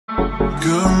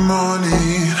Good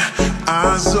morning,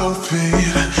 eyes open,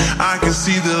 I can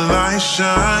see the light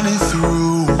shining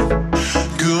through.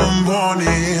 Good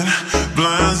morning,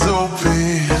 blinds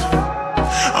open,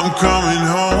 I'm coming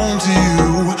home to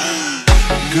you.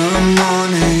 Good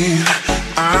morning,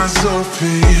 eyes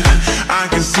open, I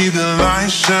can see the light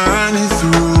shining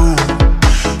through.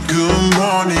 Good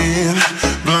morning,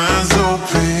 blinds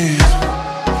open,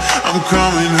 I'm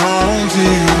coming home to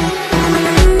you.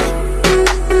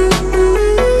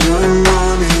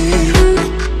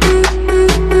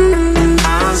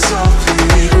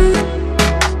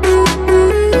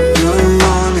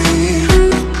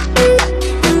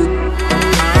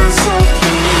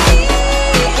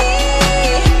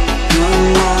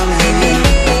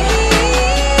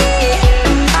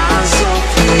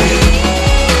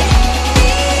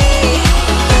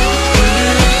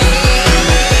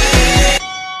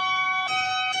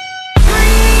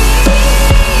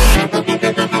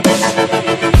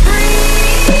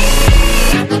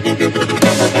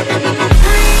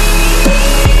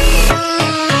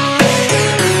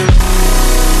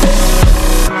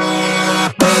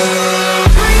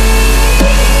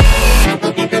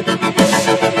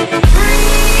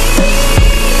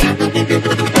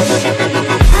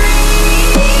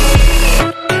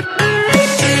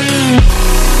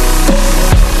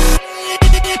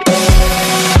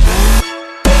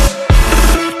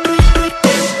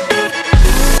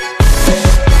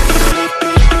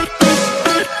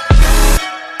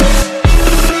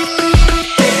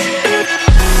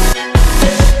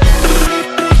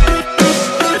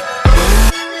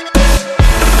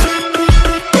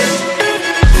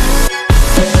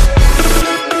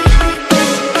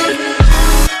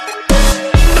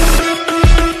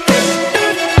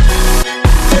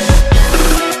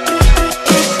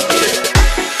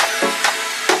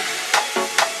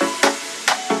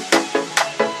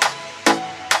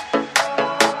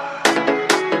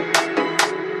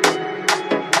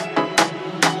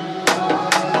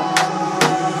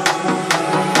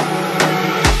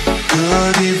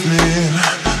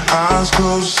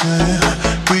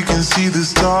 We can see the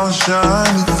stars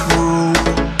shining through.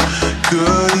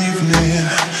 Good evening,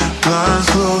 blinds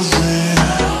closing.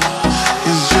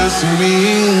 It's just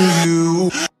me and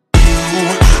you.